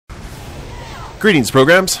Greetings,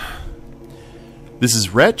 programs. This is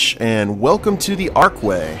Wretch, and welcome to the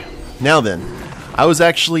Arcway. Now then, I was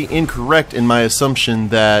actually incorrect in my assumption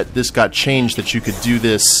that this got changed, that you could do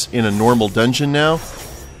this in a normal dungeon now.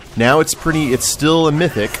 Now it's still a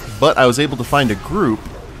mythic, but I was able to find a group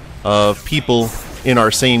of people in our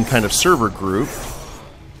same kind of server group,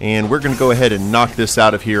 and we're going to go ahead and knock this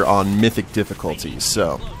out of here on mythic difficulties.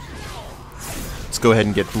 So let's go ahead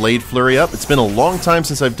and get Blade Flurry up. It's been a long time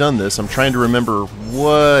since I've done this. I'm trying to remember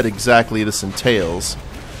what exactly this entails.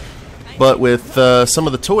 But with some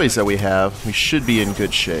of the toys that we have, we should be in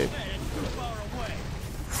good shape.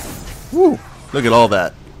 Woo! Look at all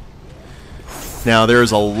that. Now,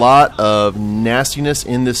 there's a lot of nastiness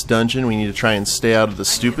in this dungeon. We need to try and stay out of the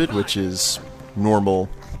stupid, which is normal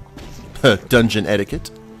dungeon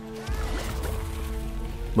etiquette.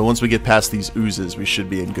 But once we get past these oozes, we should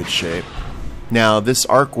be in good shape. Now, this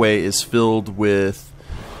Arcway is filled with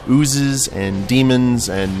oozes and demons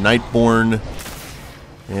and Nightborne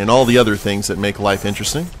and all the other things that make life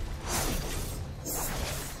interesting.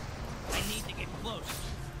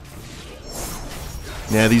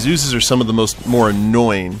 Now, these oozes are some of the more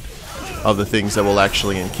annoying of the things that we'll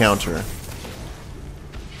actually encounter.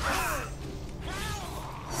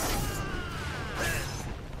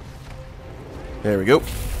 There we go.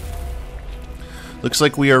 Looks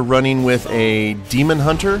like we are running with a Demon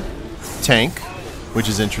Hunter tank, which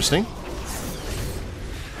is interesting.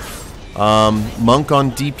 Monk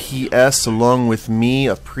on DPS along with me,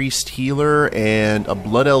 a Priest Healer, and a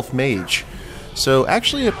Blood Elf Mage. So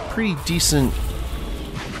actually a pretty decent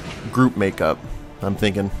group makeup, I'm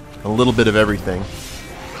thinking. A little bit of everything.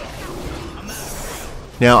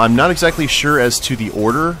 Now, I'm not exactly sure as to the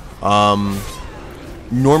order.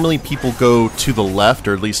 Normally people go to the left,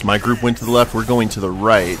 or at least my group went to the left. We're going to the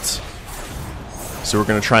right. So we're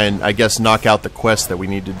going to try and, I guess, knock out the quest that we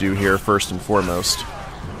need to do here first and foremost.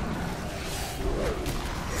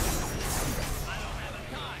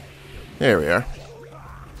 There we are.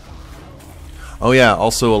 Oh yeah,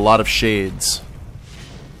 also a lot of shades.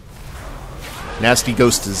 Nasty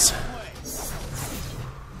ghostes.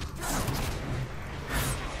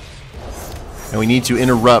 And we need to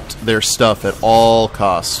interrupt their stuff at all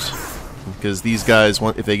costs. Because these guys,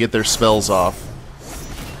 if they get their spells off,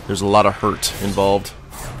 there's a lot of hurt involved.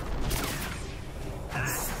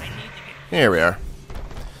 There we are.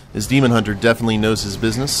 This Demon Hunter definitely knows his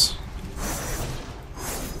business.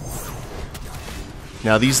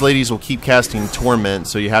 Now, these ladies will keep casting Torment,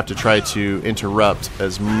 so you have to try to interrupt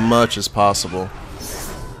as much as possible.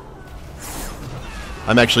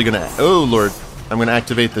 I'm actually going to... Oh, Lord. I'm going to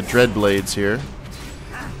activate the Dread Blades here.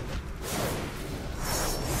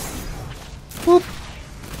 Whoop.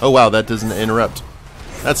 Oh, wow, that doesn't interrupt.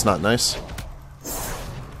 That's not nice.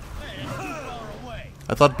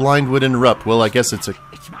 I thought Blind would interrupt. Well, I guess if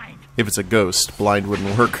it's a ghost, Blind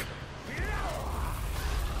wouldn't work.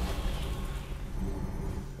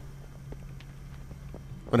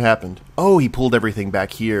 What happened? Oh, he pulled everything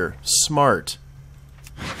back here. Smart.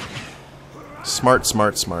 Smart,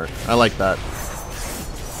 smart, smart. I like that.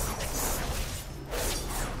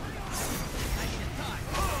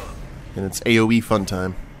 And it's AoE fun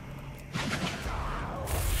time.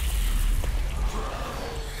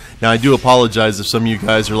 Now, I do apologize if some of you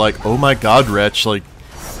guys are like, oh my god, Wretch, like,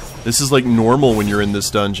 this is like normal when you're in this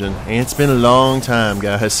dungeon. And it's been a long time,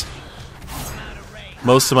 guys.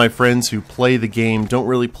 Most of my friends who play the game don't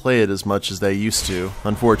really play it as much as they used to,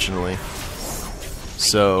 unfortunately.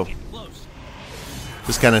 So,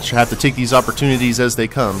 just kind of have to take these opportunities as they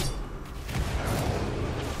come.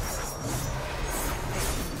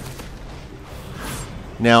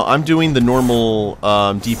 Now, I'm doing the normal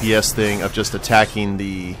DPS thing of just attacking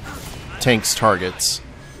the tank's targets.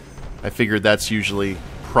 I figured that's usually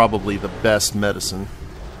probably the best medicine.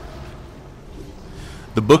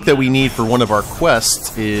 The book that we need for one of our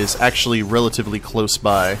quests is actually relatively close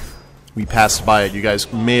by. We passed by it. You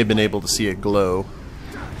guys may have been able to see it glow.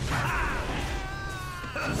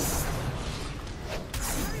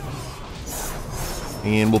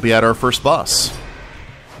 And we'll be at our first boss.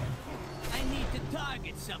 I need to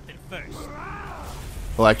target something first.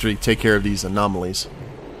 We'll actually take care of these anomalies.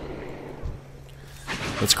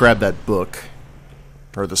 Let's grab that book.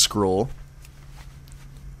 Or the scroll.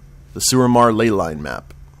 The Suramar Leyline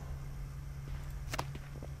map.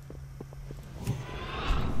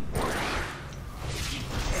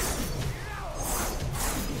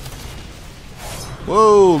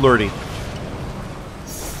 Whoa, lordy.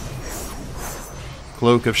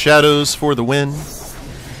 Cloak of Shadows for the win.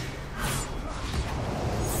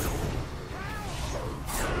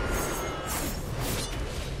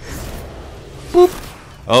 Boop.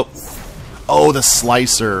 Oh. Oh, the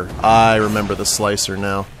slicer. I remember the slicer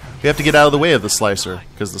now. We have to get out of the way of the slicer,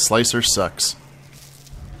 because the slicer sucks.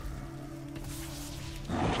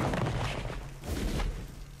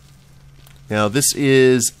 Now, this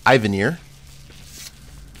is Ivanir.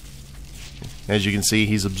 As you can see,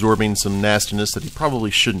 he's absorbing some nastiness that he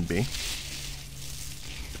probably shouldn't be.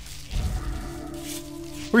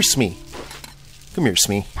 Where's Smee? Come here,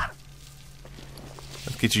 Smee.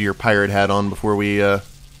 Let's get you your pirate hat on before we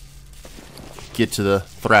get to the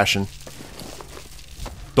thrashing.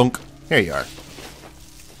 Dunk. There you are.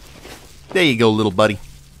 There you go, little buddy.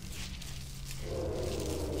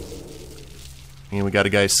 And we got a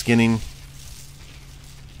guy skinning.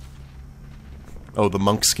 Oh, the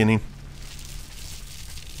monk skinning.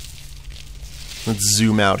 Let's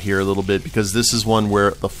zoom out here a little bit, because this is one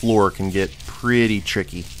where the floor can get pretty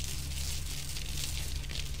tricky.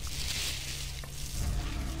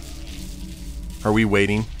 Are we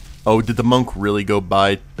waiting? Oh, did the monk really go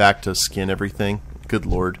back to skin everything? Good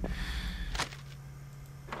lord.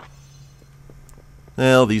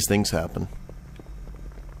 Well, these things happen.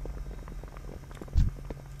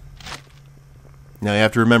 Now you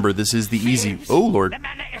have to remember, this is the easy... Oh, lord. The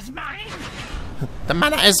mana is mine. The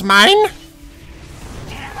mana is mine?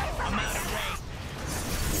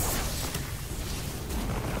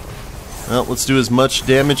 Well, let's do as much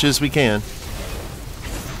damage as we can.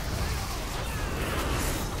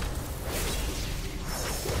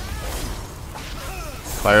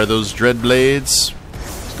 Fire those dread blades.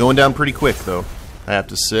 It's going down pretty quick, though, I have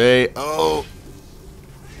to say. Oh!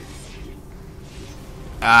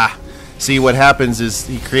 Ah! See, what happens is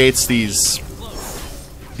he creates these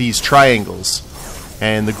triangles,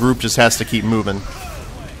 and the group just has to keep moving.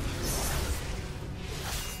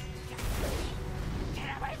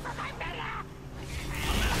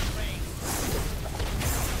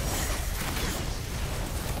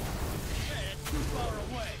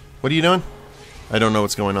 What are you doing? I don't know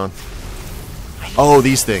what's going on. Oh,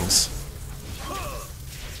 these things.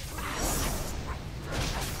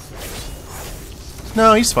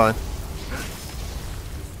 No, he's fine.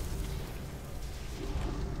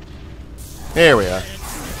 There we are.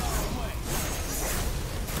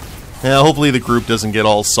 Now, hopefully the group doesn't get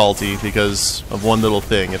all salty because of one little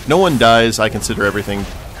thing. If no one dies, I consider everything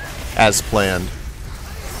as planned.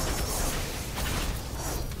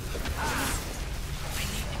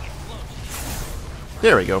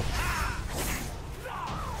 There we go.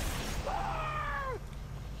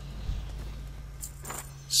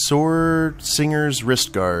 Sword Singer's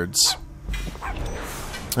wrist guards.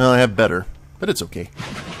 Well, I have better, but it's okay.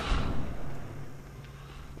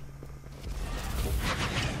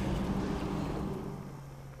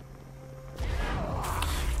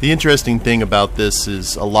 The interesting thing about this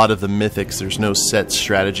is a lot of the mythics, there's no set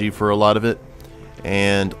strategy for a lot of it,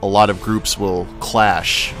 and a lot of groups will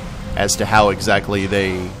clash as to how exactly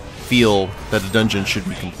they feel that a dungeon should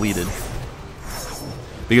be completed.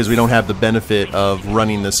 Because we don't have the benefit of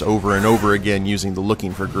running this over and over again using the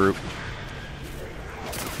looking for group.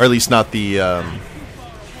 Or at least not the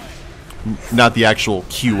actual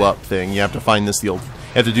queue up thing. You have to find this you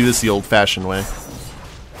have to do this the old-fashioned way.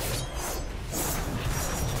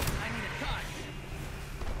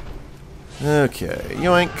 Okay,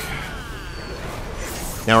 yoink.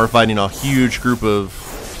 Now we're fighting a huge group of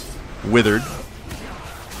withered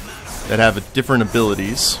that have different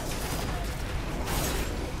abilities.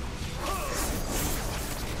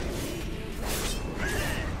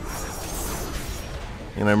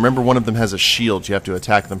 And I remember one of them has a shield. You have to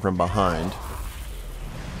attack them from behind.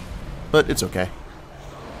 But it's okay.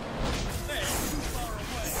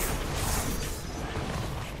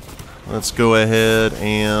 Let's go ahead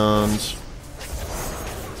and...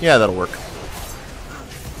 yeah, that'll work.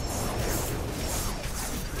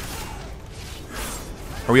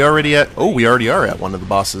 Are we already at... oh, we already are at one of the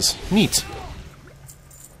bosses. Neat.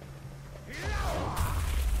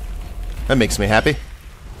 That makes me happy.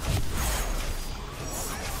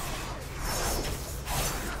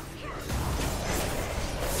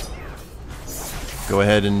 Go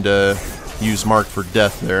ahead and use Mark for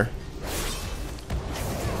death there.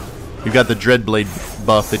 We've got the Dreadblade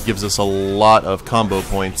buff that gives us a lot of combo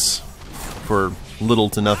points for little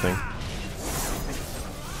to nothing.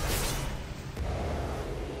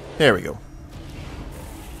 There we go.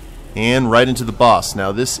 And right into the boss.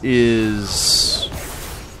 Now this is...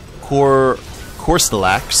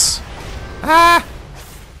 Corstalax. Ah!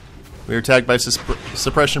 We are attacked by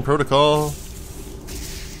suppression protocol.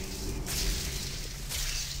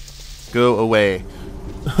 Go away.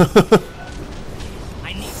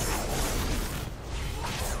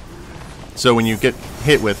 So when you get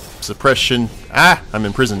hit with suppression... ah! I'm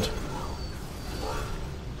imprisoned.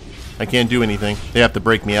 I can't do anything. They have to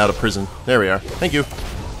break me out of prison. There we are. Thank you.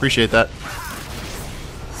 Appreciate that.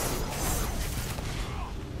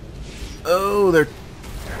 Oh, they're...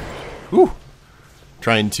 Whew.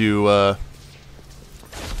 Trying to,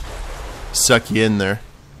 suck you in there.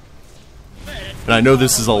 And I know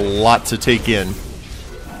this is a lot to take in.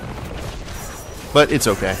 But it's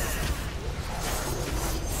okay.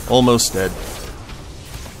 Almost dead.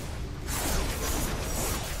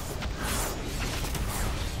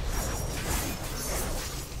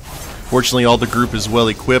 Fortunately, all the group is well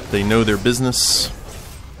equipped. They know their business.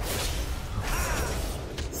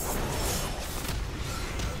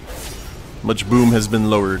 Much boom has been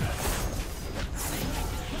lowered.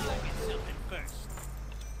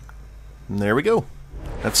 And there we go.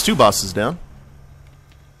 That's 2 bosses down.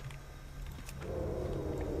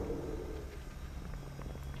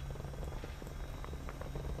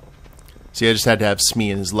 See, I just had to have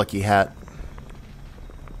Smee in his lucky hat.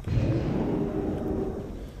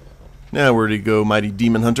 Now where to go, mighty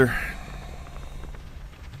demon hunter?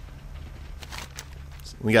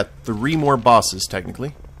 We got 3 more bosses,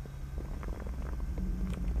 technically.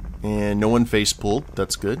 And no one face pulled.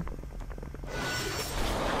 That's good.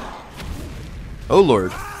 Oh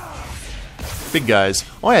lord. Big guys.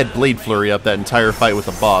 Oh, I had Blade Flurry up that entire fight with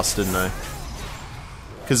the boss, didn't I?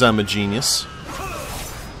 Because I'm a genius.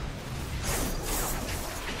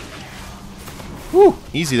 Whew!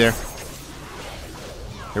 Easy there.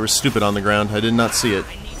 There was stupid on the ground. I did not see it.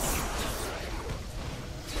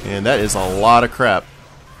 And that is a lot of crap.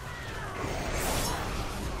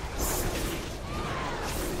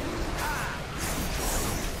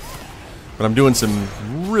 But I'm doing some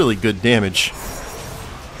really good damage.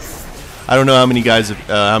 I don't know how many guys,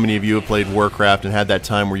 how many of you have played Warcraft and had that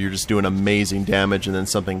time where you're just doing amazing damage and then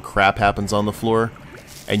something crap happens on the floor,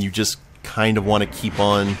 and you just kind of want to keep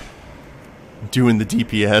on doing the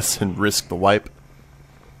DPS and risk the wipe.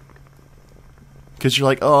 Because you're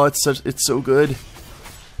like, oh, it's so good.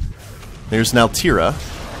 There's now Tira.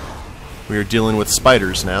 We are dealing with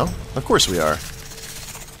spiders now. Of course we are.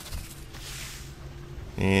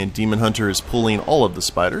 And Demon Hunter is pulling all of the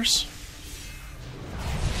spiders.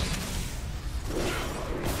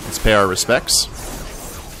 Let's pay our respects.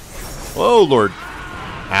 Oh, Lord.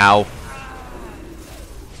 Ow.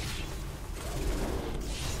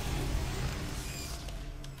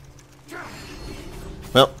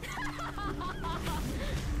 Well.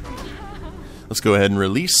 Let's go ahead and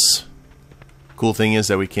release. Cool thing is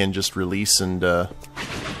that we can just release and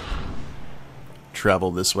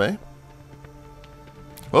travel this way.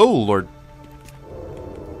 Oh, Lord.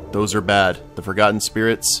 Those are bad. The Forgotten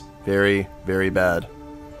Spirits, very, very bad.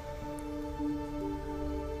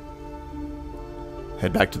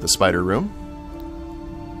 Head back to the spider room.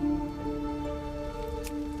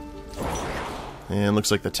 And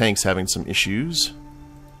looks like the tank's having some issues.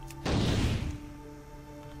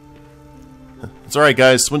 It's alright,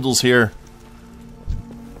 guys. Swindle's here.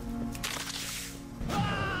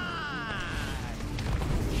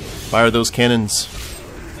 Fire those cannons.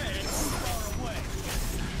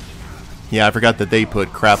 Yeah, I forgot that they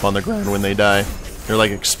put crap on the ground when they die. They're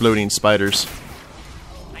like exploding spiders.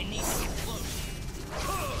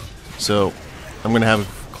 So, I'm gonna have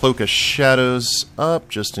Cloak of Shadows up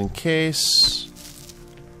just in case.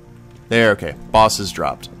 There, okay. Boss is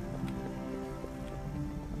dropped.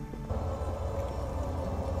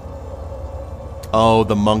 Oh,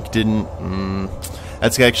 the monk didn't.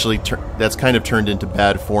 That's actually that's kind of turned into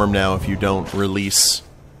bad form now if you don't release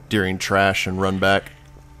during trash and run back.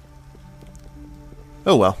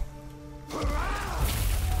 Oh well.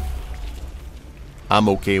 I'm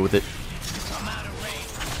okay with it.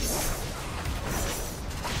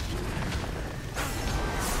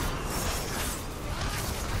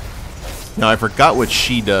 Now I forgot what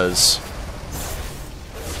she does.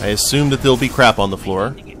 I assume that there'll be crap on the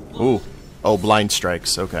floor. Ooh. Oh, blind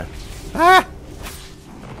strikes. Okay. Ah!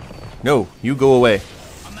 No, you go away.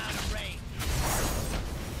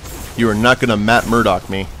 You are not gonna Matt Murdock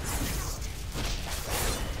me.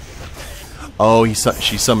 Oh,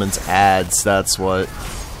 she summons ads, that's what.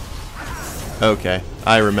 Okay,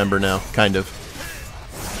 I remember now, kind of.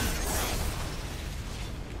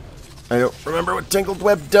 I don't remember what Tangled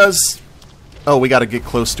Web does. Oh, we gotta get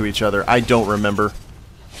close to each other. I don't remember.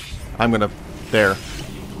 I'm gonna... There.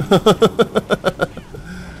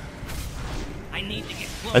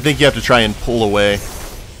 I think you have to try and pull away.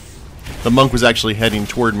 The monk was actually heading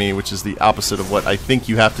toward me, which is the opposite of what I think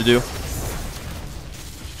you have to do.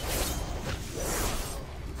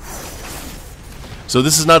 So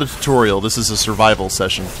this is not a tutorial, this is a survival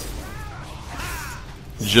session.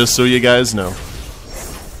 Just so you guys know.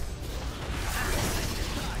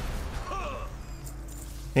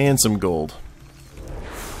 And some gold.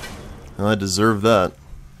 Well, I deserve that.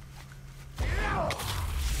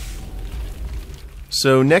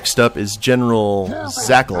 So next up is General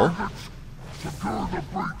Zackle.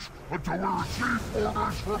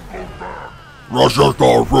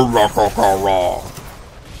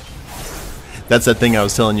 That's that thing I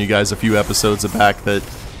was telling you guys a few episodes back,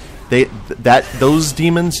 that those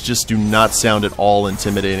demons just do not sound at all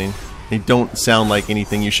intimidating. They don't sound like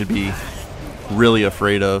anything you should be really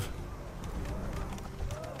afraid of.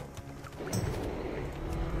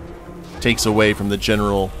 Takes away from the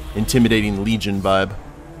general intimidating Legion vibe.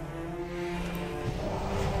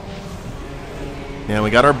 Now we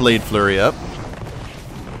got our Blade Flurry up.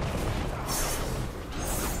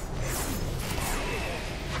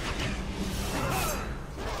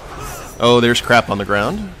 Oh, there's crap on the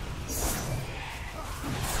ground.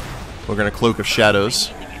 We're gonna Cloak of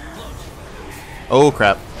Shadows. Oh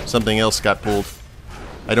crap, something else got pulled.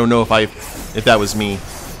 I don't know if that was me.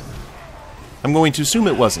 I'm going to assume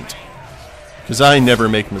it wasn't, because I never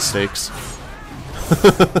make mistakes.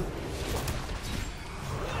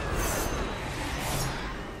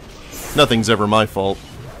 Nothing's ever my fault.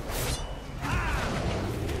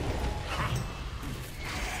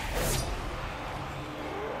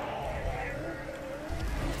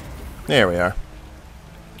 There we are.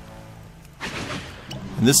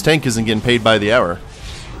 And this tank isn't getting paid by the hour.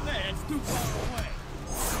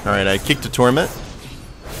 Alright, I kicked a Torment.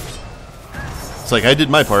 It's like I did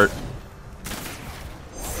my part.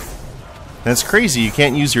 That's crazy, you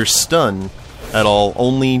can't use your stun at all.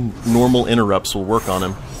 Only normal interrupts will work on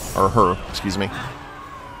him. Or her, excuse me.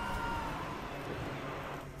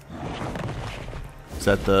 Is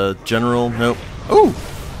that the general? Nope. Ooh!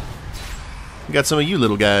 We got some of you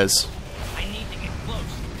little guys.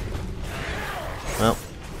 Well,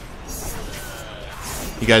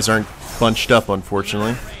 you guys aren't bunched up,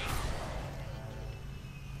 unfortunately.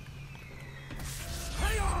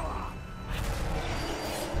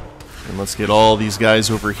 And let's get all these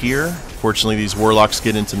guys over here. Fortunately, these warlocks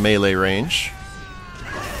get into melee range.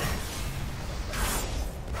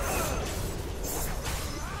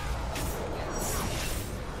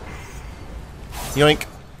 Yoink.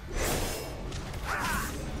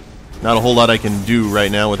 Not a whole lot I can do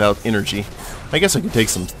right now without energy. I guess I could take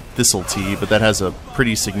some Thistle Tea, but that has a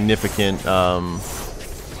pretty significant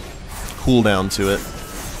cooldown to it.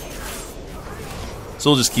 So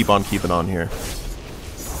we'll just keep on keeping on here.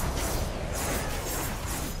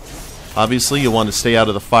 Obviously, you'll want to stay out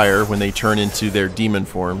of the fire when they turn into their demon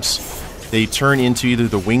forms. They turn into either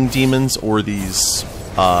the winged demons or these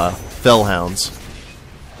fellhounds.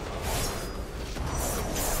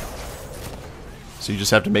 So you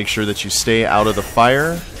just have to make sure that you stay out of the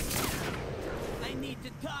fire.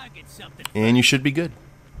 And you should be good.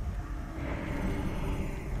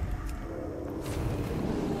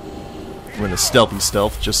 I'm going to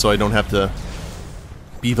stealth just so I don't have to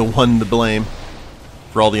be the one to blame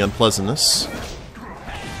for all the unpleasantness.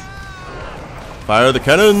 Fire the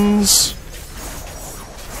cannons!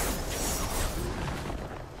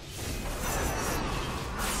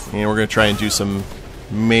 And we're going to try and do some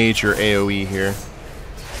major AoE here.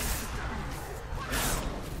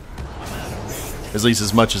 At least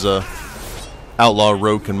as much as a Outlaw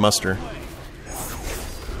rogue can muster.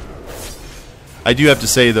 I do have to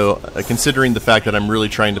say though, considering the fact that I'm really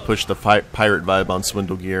trying to push the pirate vibe on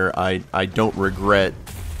Swindlegear, I don't regret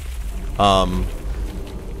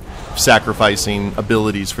sacrificing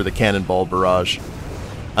abilities for the Cannonball Barrage.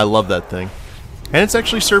 I love that thing. And it's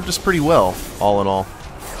actually served us pretty well, all in all.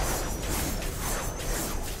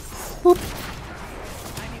 Whoop.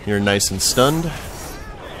 You're nice and stunned.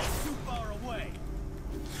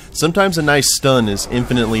 Sometimes a nice stun is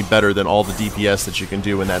infinitely better than all the DPS that you can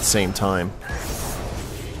do in that same time,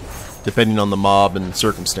 depending on the mob and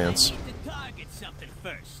circumstance.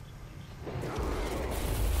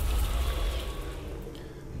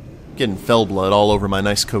 Getting fell blood all over my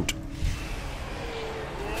nice coat.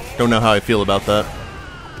 Don't know how I feel about that.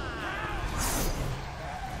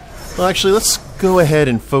 Well, actually, let's go ahead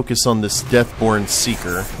and focus on this Deathborn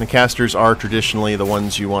Seeker. The casters are traditionally the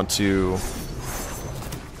ones you want to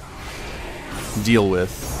deal with.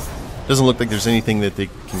 Doesn't look like there's anything that they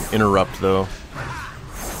can interrupt, though,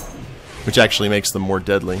 which actually makes them more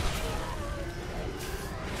deadly.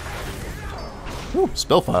 Ooh,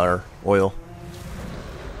 Spellfire oil.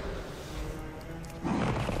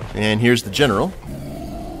 And here's the general.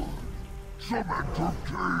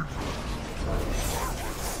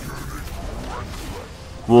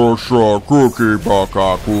 Cookie,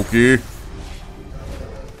 baka cookie.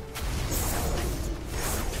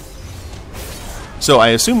 So I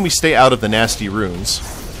assume we stay out of the nasty runes.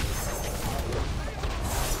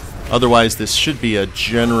 Otherwise, this should be a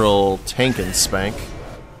general tank and spank.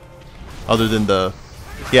 Other than the...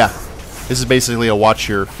 Yeah, this is basically a watch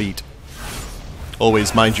your feet.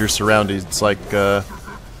 Always mind your surroundings. It's like Ra's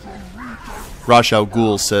al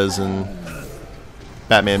Ghul says in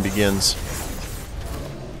Batman Begins.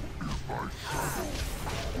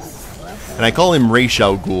 And I call him Ra's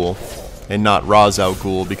al Ghul and not Ra's al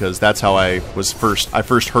Ghul because that's how I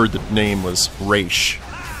first heard the name was Ra's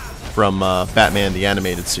from Batman the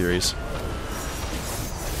Animated Series.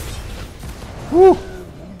 Woo!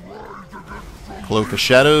 Cloak of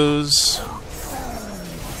Shadows.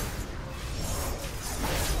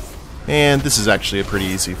 And this is actually a pretty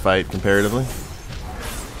easy fight comparatively.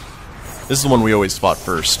 This is the one we always fought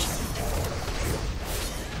first.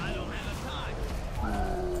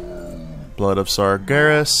 Blood of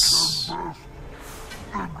Sargeras.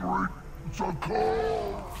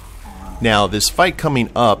 Now, this fight coming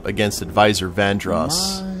up against Advisor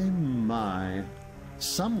Vandross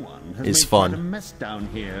Someone has is made fun. quite a mess down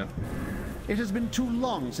here. It has been too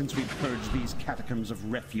long since we purged these catacombs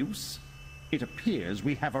of refuse. It appears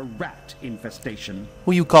we have a rat infestation.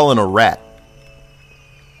 Who you calling a rat?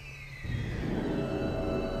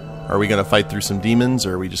 Are we gonna fight through some demons,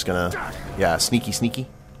 or are we just gonna... Yeah, sneaky sneaky?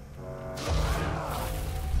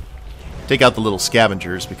 Take out the little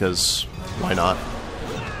scavengers, because why not?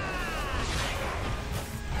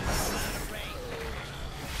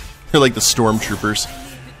 They're like the stormtroopers.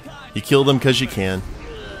 You kill them because you can.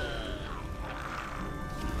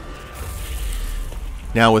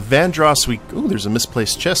 Now with Vandross, we... Ooh, there's a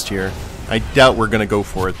misplaced chest here. I doubt we're gonna go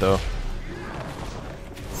for it, though.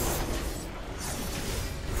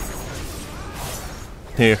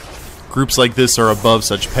 Here, groups like this are above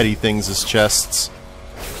such petty things as chests.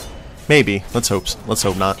 Maybe. Let's hope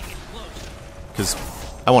not. Because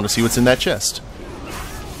I want to see what's in that chest.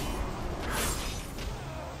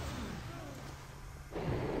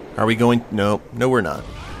 Are we going... No. No, we're not.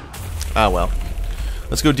 Ah, well.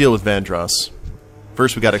 Let's go deal with Vandross.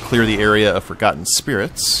 First, we gotta clear the area of Forgotten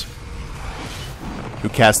Spirits, who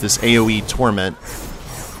cast this AoE Torment.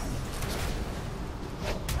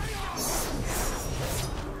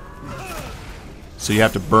 So you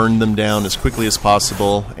have to burn them down as quickly as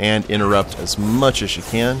possible and interrupt as much as you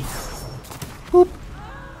can. Boop.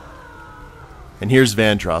 And here's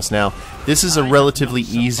Vandross. Now, this is a relatively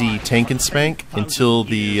easy tank and spank until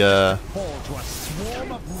the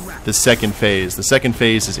second phase. The second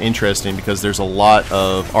phase is interesting because there's a lot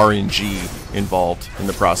of RNG involved in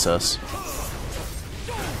the process.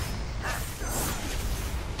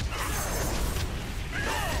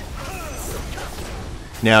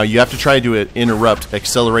 Now, you have to try to interrupt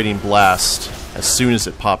Accelerating Blast as soon as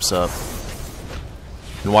it pops up.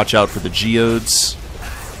 And watch out for the geodes.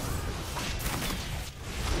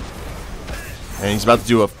 And he's about to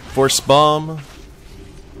do a Force Bomb.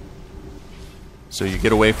 So you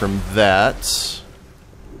get away from that.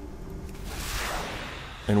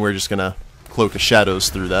 And we're just gonna Cloak of Shadows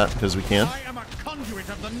through that, because we can.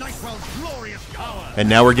 And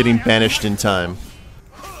now we're getting banished in time.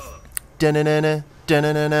 Da-na-na-na.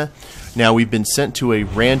 Now we've been sent to a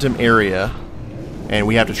random area, and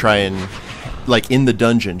we have to try and, like in the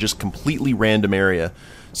dungeon, just completely random area.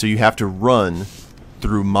 So you have to run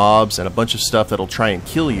through mobs and a bunch of stuff that'll try and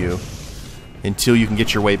kill you until you can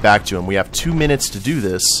get your way back to them. We have 2 minutes to do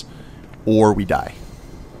this, or we die.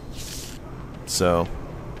 So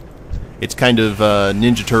it's kind of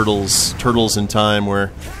Ninja Turtles, Turtles in Time,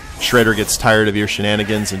 where Shredder gets tired of your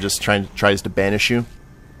shenanigans and just tries to banish you.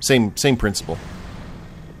 Same principle.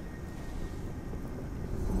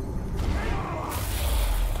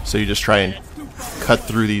 So you just try and cut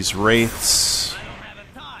through these wraiths,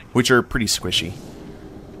 which are pretty squishy.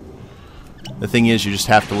 The thing is, you just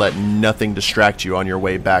have to let nothing distract you on your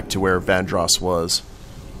way back to where Vandross was.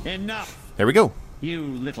 Enough! There we go. You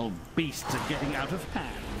little beasts are getting out of hand.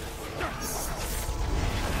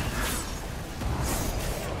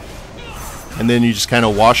 And then you just kind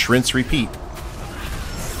of wash, rinse, repeat.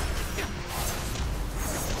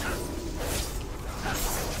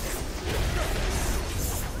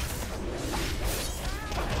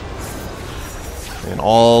 And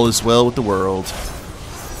all is well with the world.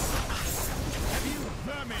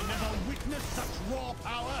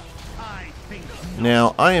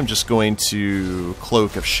 Now, I am just going to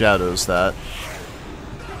Cloak of Shadows that.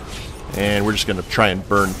 And we're just going to try and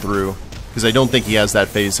burn through. Because I don't think he has that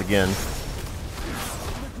phase again.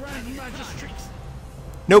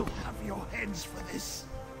 Nope.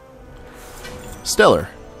 Stellar.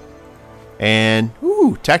 And,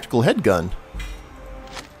 ooh, tactical head gun.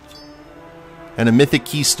 And a mythic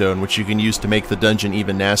keystone, which you can use to make the dungeon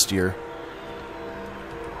even nastier.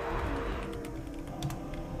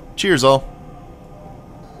 Cheers, all.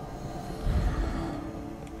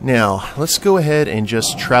 Now, let's go ahead and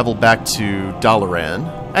just travel back to Dalaran.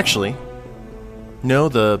 Actually, no,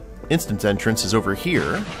 the instant entrance is over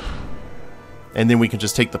here. And then we can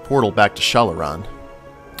just take the portal back to Shalaran.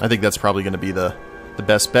 I think that's probably going to be the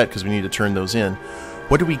best bet, because we need to turn those in.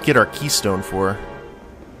 What do we get our keystone for?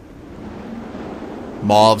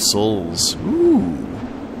 Maw of Souls. Ooh.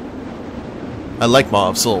 I like Maw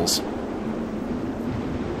of Souls.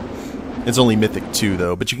 It's only mythic 2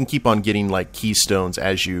 though, but you can keep on getting like keystones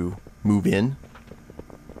as you move in.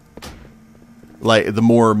 Like the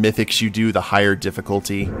more mythics you do, the higher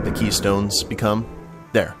difficulty the keystones become.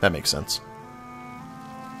 There, that makes sense.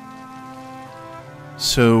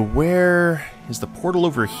 So where is the portal?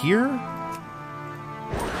 Over here?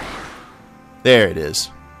 There it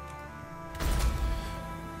is.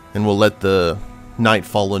 And we'll let the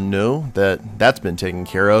Nightfallen know that that's been taken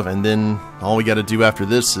care of, and then all we gotta do after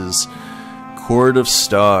this is Court of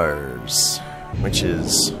Stars, which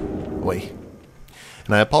is... wait.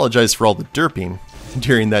 And I apologize for all the derping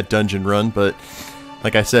during that dungeon run, but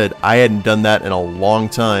like I said, I hadn't done that in a long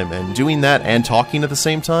time, and doing that and talking at the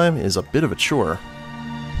same time is a bit of a chore.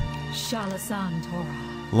 Shalasan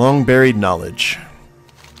Torah. Long buried knowledge.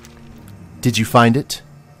 Did you find it?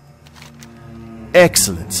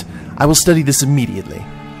 Excellent. I will study this immediately.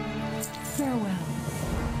 Farewell.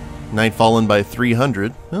 Nightfallen by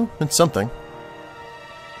 300. Well, it's something.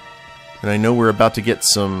 And I know we're about to get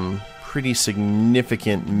some pretty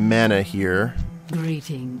significant mana here.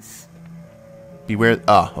 Greetings. Beware...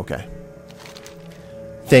 ah, okay.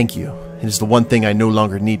 Thank you. It is the one thing I no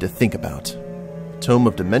longer need to think about. Tome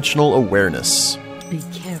of Dimensional Awareness. Be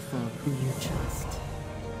careful who you trust.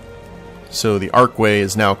 So the Arcway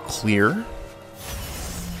is now clear,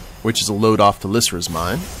 which is a load off to Lysra's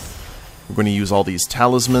mine. We're going to use all these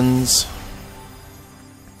talismans.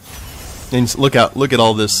 And look at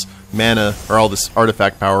all this mana, or all this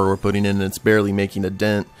artifact power we're putting in, and it's barely making a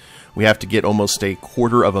dent. We have to get almost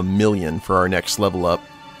 250,000 for our next level up.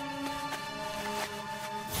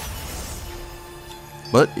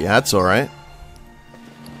 But yeah, it's alright.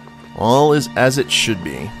 All is as it should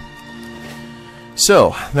be.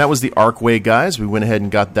 So, that was the Arcway, guys. We went ahead and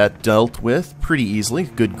got that dealt with pretty easily.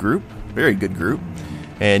 Good group. Very good group.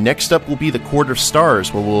 And next up will be the Court of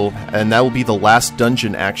Stars, and that will be the last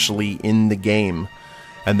dungeon actually in the game.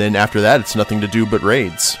 And then after that, it's nothing to do but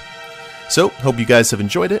raids. So, hope you guys have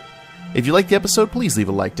enjoyed it. If you liked the episode, please leave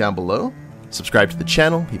a like down below. Subscribe to the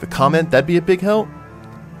channel, leave a comment, that'd be a big help.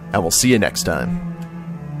 And we'll see you next time.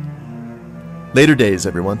 Later days,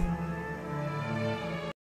 everyone.